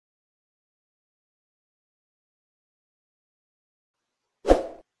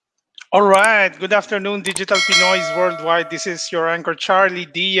All right. Good afternoon, Digital Pinoys worldwide. This is your anchor, Charlie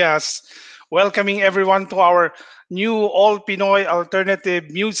Diaz, welcoming everyone to our new All Pinoy Alternative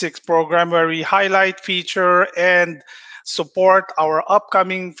Music program where we highlight, feature, and support our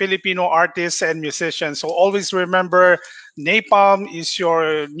upcoming Filipino artists and musicians. So always remember, NAPALM is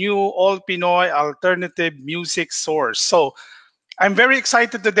your new All Pinoy Alternative Music source. So I'm very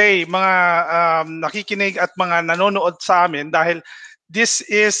excited today, mga nakikinig at mga nanonood sa amin dahil this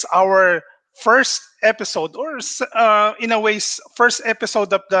is our first episode or in a way first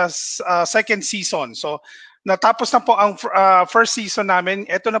episode of the second season. So natapos na po ang first season namin.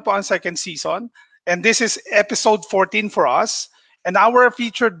 Ito na po ang second season and this is episode 14 for us. And our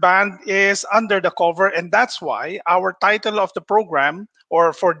featured band is Under the Cover, and that's why our title of the program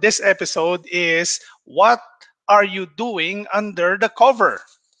or for this episode is What Are You Doing Under the Cover?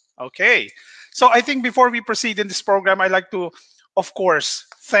 Okay. So I think before we proceed in this program, I'd like to, of course,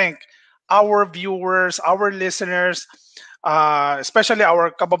 thank our viewers, our listeners, especially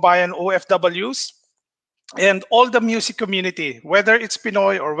our kababayan OFWs, and all the music community, whether it's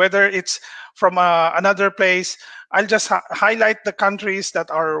Pinoy or whether it's from another place. I'll just highlight the countries that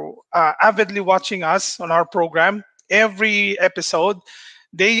are avidly watching us on our program every episode.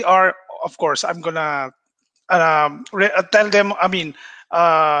 They are, of course, I'm gonna tell them,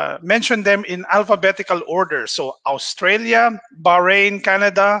 mention them in alphabetical order. So Australia, Bahrain,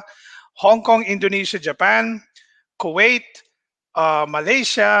 Canada, Hong Kong, Indonesia, Japan, Kuwait,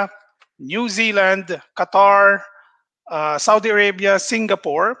 Malaysia, New Zealand, Qatar, Saudi Arabia,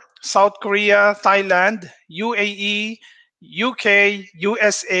 Singapore, South Korea, Thailand, UAE, UK,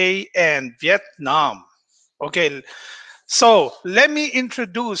 USA, and Vietnam. Okay, so let me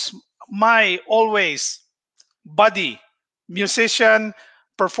introduce my always buddy, musician,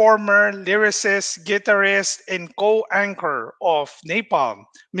 performer, lyricist, guitarist, and co-anchor of Napalm,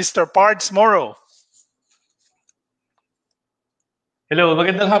 Mr. Phardz Moro. Hello,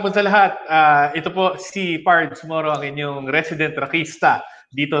 magandang hapon sa lahat. Ito po si Phardz Moro, ang inyong resident rockista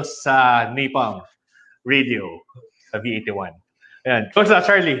dito sa NAPALM Radio sa V81. Ayan. Kumusta,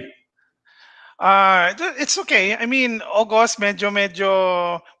 Charlie? It's okay. I mean, August medyo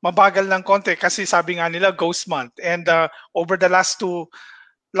mabagal ng konti kasi sabi nga nila ghost month. And over the last two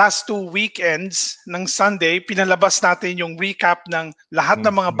weekends ng Sunday, pinalabas natin yung recap ng lahat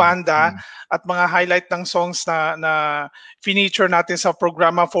ng mga banda at mga highlight ng songs na feature natin sa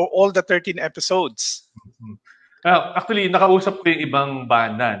programa for all the 13 episodes. Actually, nakausap ko yung ibang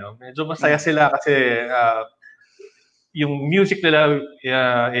banda. No? Medyo masaya sila kasi yung music nila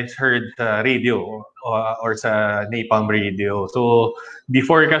is heard sa radio or sa Napalm Radio. So,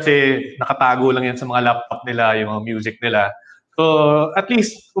 before kasi nakatago lang yan sa mga laptop nila, yung mga music nila. So, at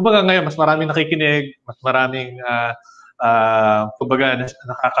least, kumbaga ngayon, mas maraming nakikinig, mas maraming, kumbaga,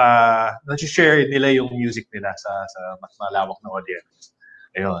 nasi-share nila yung music nila sa mas malawak na audience.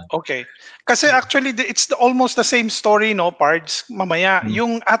 Ayun. Okay. Kasi actually, it's almost the same story, no, Pards? Mamaya,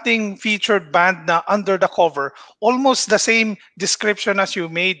 yung ating featured band na Under the Cover, almost the same description as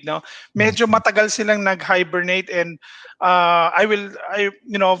you made, no? Medyo matagal silang nag-hibernate and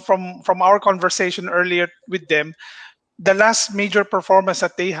from our conversation earlier with them, the last major performance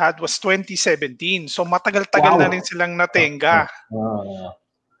that they had was 2017. So matagal-tagal na rin silang natenga.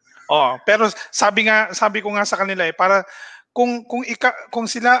 Pero sabi ko nga sa kanila para kung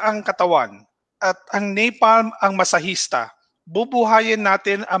sila ang katawan at ang napalm ang masahista, bubuhayin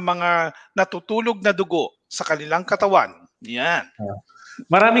natin ang mga natutulog na dugo sa kanilang katawan. Yan.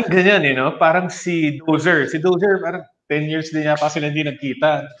 Maraming ganyan, no? Parang si Dozer. Si Dozer, parang 10 years din yata sila hindi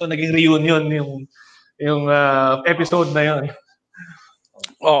nagkita. So, naging reunion yung episode na yun.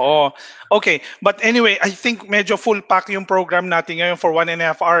 Okay. But anyway, I think medyo full pack yung program natin ngayon for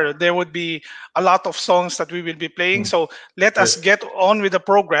 1.5 hours. There would be a lot of songs that we will be playing. So let us get on with the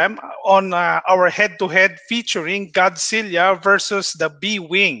program on our head-to-head featuring Godzilla versus the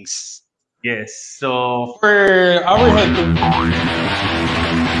B-Wings. Yes. So for our head-to-head...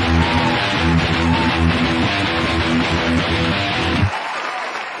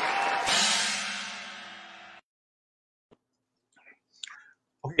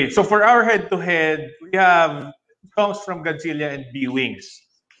 Okay, so for our head-to-head, we have songs from Godzilla and B-Wings.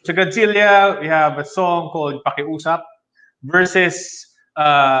 So Godzilla, we have a song called Pakiusap versus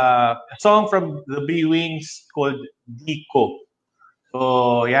a song from the B-Wings called Diko.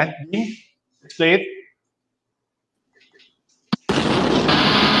 So, yan. Let's play it.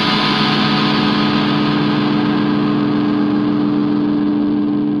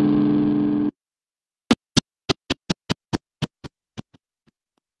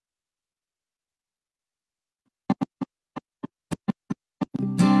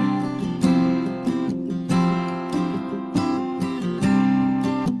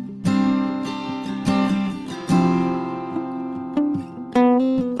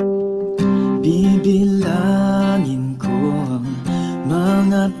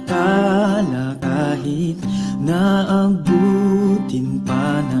 kahit naabutin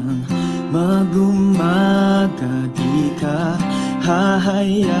pa ng mag-umaga, di ka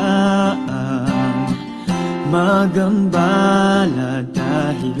hahayaang magambala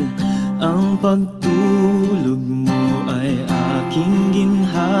dahil ang pagtulog mo ay aking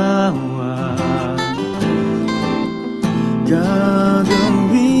ginhawa.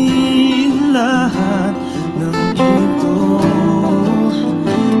 Gagawin lahat ng ito,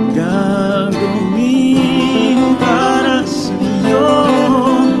 gagawin para sa'yo.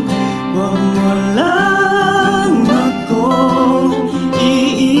 Huwag mo lang akong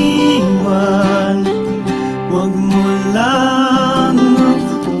iiwan, huwag mo lang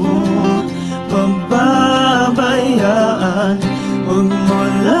akong pababayaan, huwag mo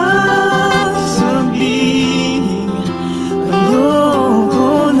lang sabihin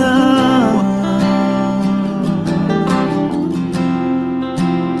ayoko na.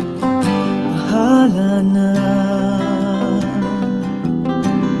 Bahala na.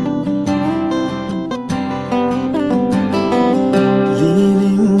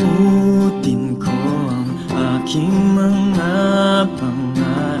 Lilimutin ko ang aking mga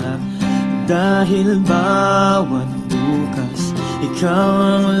pangarap dahil bawat bukas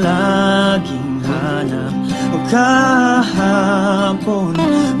ikaw ang laging hanap. O kahapon,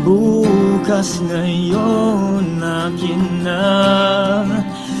 bukas, ngayon akin na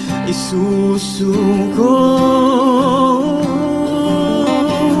isusuko.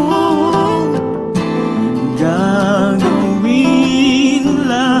 Gagawin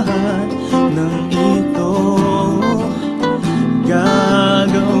lahat ng ito,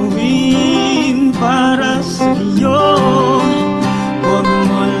 gagawin para sa'yo. Huwag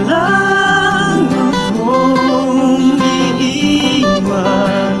mo lang akong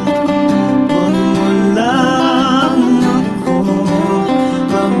iiwan, huwag mo lang akong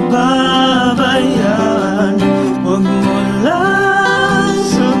pababayaan, huwag mo lang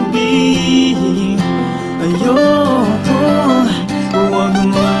sabihin ayoko, huwag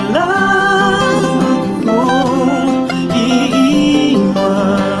mo lang akong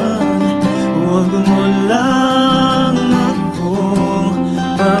iiwan, huwag mo lang akong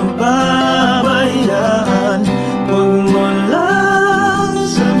pababayaan, huwag mo lang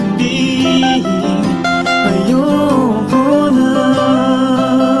sabihin ayoko na.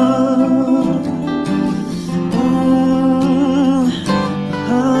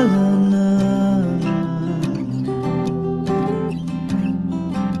 Bahala na.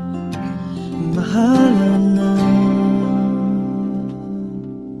 Bahala na.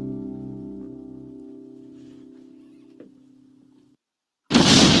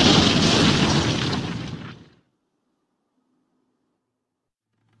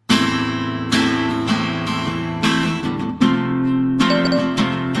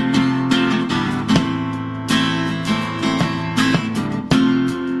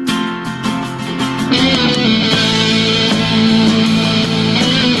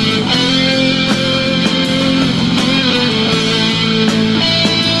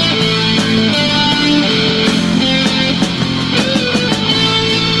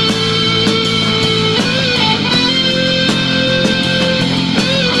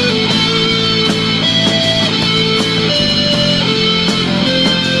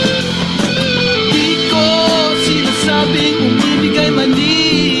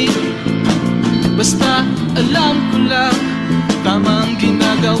 Basta alam ko lang tamang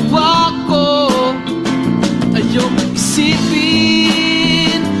ginagawa ko. Ayokong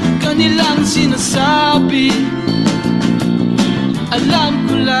isipin kanilang sinasabi. Alam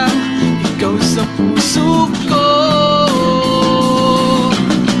ko lang ikaw sa puso ko.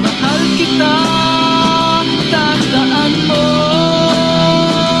 Mahal kita, tandaan mo,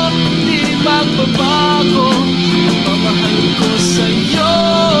 di magbabago ang pamahal ko sa'yo.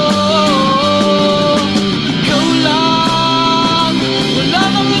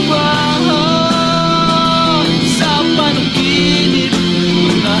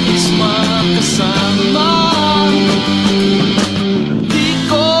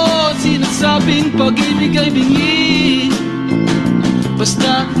 Pag-ibig ay bingi,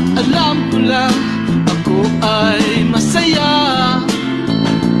 basta alam ko lang ako ay masaya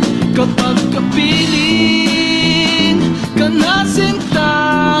kapag kapiling ka na sinta.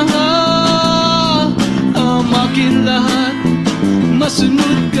 Ang akin lahat,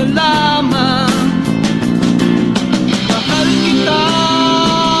 masunod ka lamang. Mahal kita,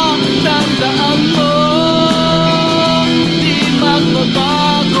 tandaan mo, di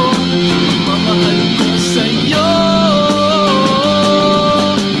magbabago mahal ko sa'yo.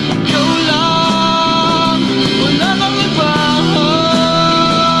 Ikaw lang, wala nang iba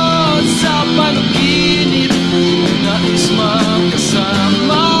sa panaginip.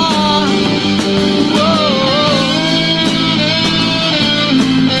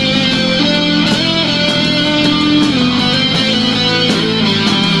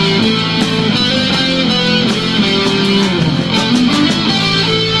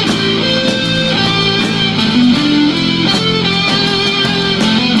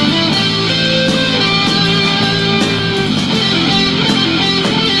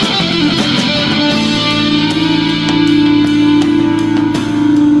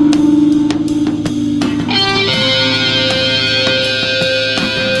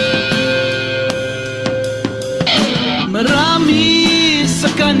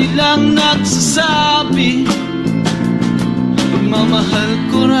 nilang nagsasabi pagmamahal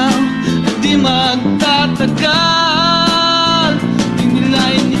ko raw at di magtatagal. Di nila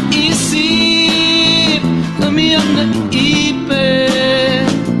iniisip kami ang naiipit.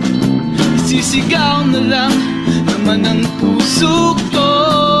 Isisigaw na lang naman ang puso ko.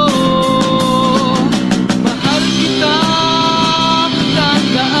 Mahal kita,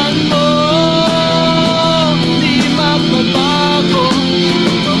 tandaan mo, di magbabago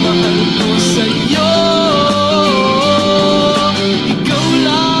pagmamahal ko sa'yo. Ikaw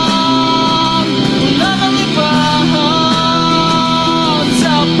lang, wala nang iba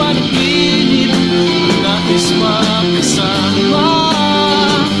sa panaginip, nais makasama.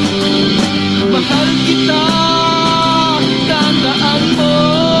 Mahal kita, tandaan mo,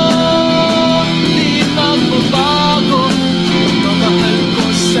 di magbabago pagmamahal ko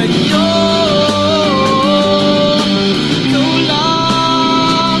sa'yo. Ikaw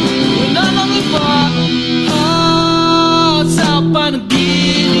lang, wala nang iba sa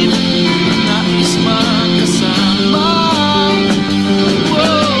panaginip, nais makasama.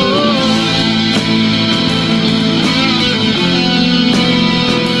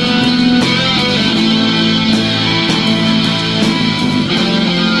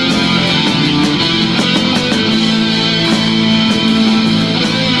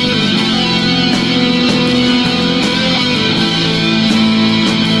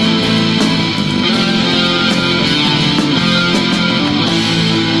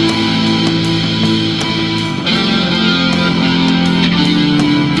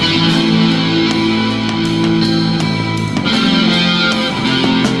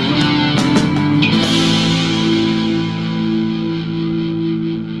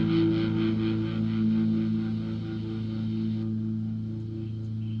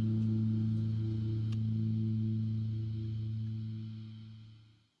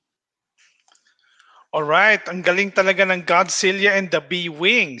 Alright, ang galing talaga ng Godzilla and the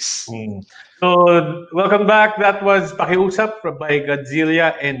B-Wings. So, welcome back. That was Pakiusap by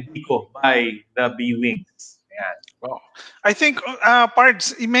Godzilla and Biko by the B-Wings. Ayan. Wow. I think,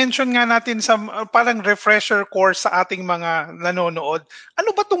 Pards, i-mention nga natin sa parang refresher course sa ating mga nanonood.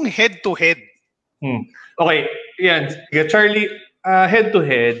 Ano ba tong head-to-head? Okay, yan. Charlie,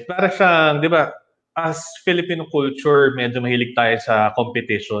 head-to-head, para siyang, di ba, as Filipino culture, medyo mahilig tayo sa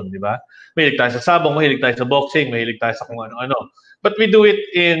competition, di ba? Mahilig tayo sa sabong, mahilig tayo sa boxing, mahilig tayo sa kung ano-ano. But we do it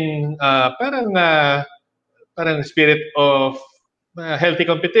in parang spirit of healthy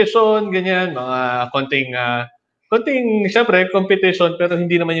competition, ganyan, mga konting syempre, competition, pero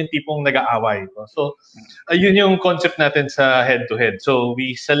hindi naman yung tipong nag-aaway. No? So, yun yung concept natin sa head-to-head. So,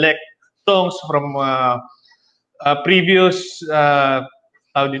 we select songs from previous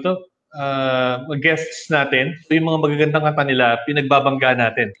guests natin. So yung mga magagandang kanta nila, pinagbabangga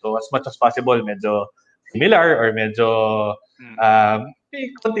natin. So as much as possible, medyo similar or medyo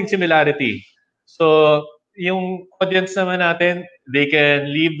may konting similarity. So yung audience naman natin, they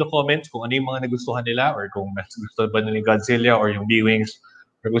can leave the comments kung ano yung mga nagustuhan nila or kung mas gusto ba nila yung Godzilla or yung B-Wings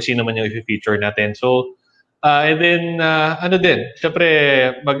or kung sino man yung i-feature natin. So and then syempre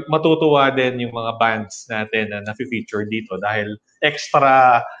matutuwa din yung mga bands natin na na-feature dito dahil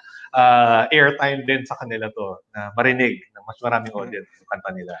extra airtime din sa kanila to na marinig ng mas maraming audience yung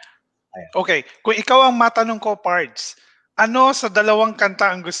kanta nila. Ayan. Okay, kung ikaw ang matanong ko, Pards, ano sa dalawang kanta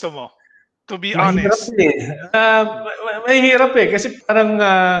ang gusto mo? To be honest. Mahirap eh. Kasi parang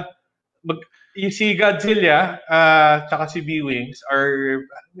si Godzilla tsaka si B-Wings are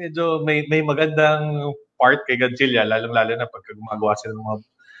medyo may magandang part kay Godzilla, lalong-lalo na pag gumagawa sila ng mga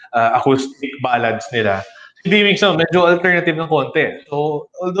acoustic ballads nila. Si B-Wings medyo alternative ng konti. So,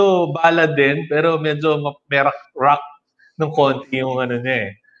 although ballad din, pero medyo may rock ng konti yung ano niya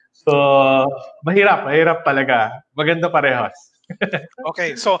eh. So, mahirap talaga. Maganda parehas.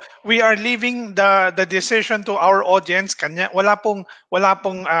 Okay, so we are leaving the decision to our audience. Kanya wala pong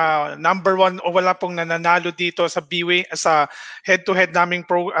number one o wala pong nananalo dito sa sa head-to-head naming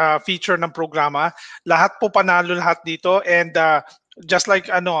feature ng programa. Lahat po panalo lahat dito, and just like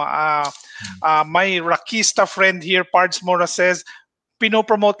my rockista friend here, Phardz Moro, says,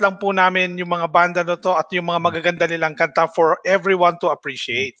 pinopromote lang po namin yung mga banda na to at yung mga magaganda nilang kanta for everyone to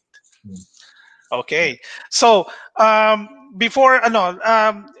appreciate. Okay. So, before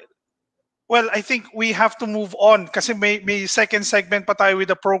well, I think we have to move on kasi may second segment pa tayo with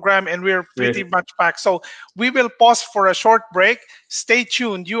the program and we're pretty much packed. So, we will pause for a short break. Stay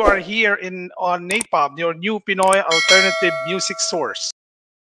tuned. You are here on NAPALM, your new Pinoy alternative music source.